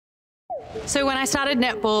So when I started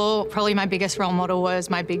netball, probably my biggest role model was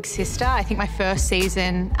my big sister. I think my first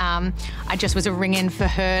season, I just was a ring-in for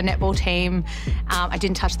her netball team. I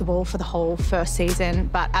didn't touch the ball for the whole first season,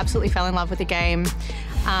 but absolutely fell in love with the game.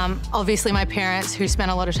 Obviously my parents, who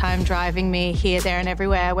spent a lot of time driving me here, there and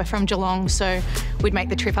everywhere, we're from Geelong, so we'd make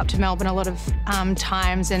the trip up to Melbourne a lot of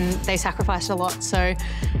times, and they sacrificed a lot. So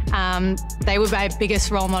they were my biggest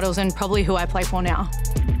role models and probably who I play for now.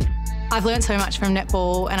 I've learned so much from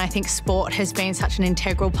netball, and I think sport has been such an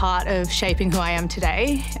integral part of shaping who I am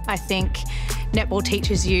today. I think netball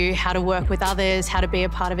teaches you how to work with others, how to be a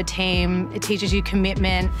part of a team. It teaches you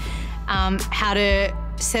commitment, how to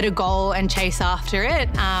set a goal and chase after it.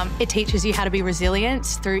 It teaches you how to be resilient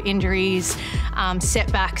through injuries,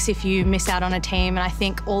 setbacks if you miss out on a team. And I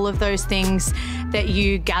think all of those things that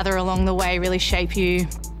you gather along the way really shape you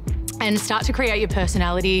and start to create your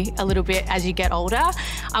personality a little bit as you get older.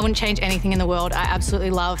 I wouldn't change anything in the world. I absolutely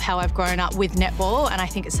love how I've grown up with netball, and I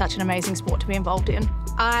think it's such an amazing sport to be involved in.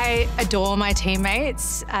 I adore my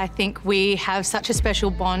teammates. I think we have such a special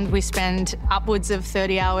bond. We spend upwards of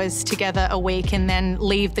 30 hours together a week and then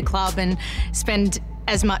leave the club and spend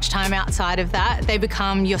as much time outside of that. They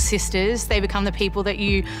become your sisters. They become the people that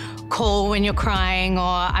you call when you're crying, or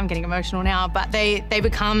I'm getting emotional now, but they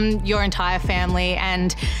become your entire family,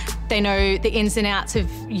 and they know the ins and outs of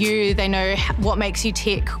you. They know what makes you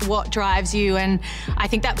tick, what drives you, and I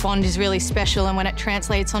think that bond is really special, and when it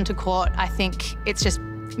translates onto court, I think it's just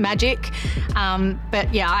magic.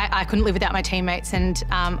 But yeah, I couldn't live without my teammates, and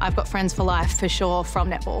I've got friends for life for sure from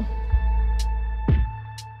netball.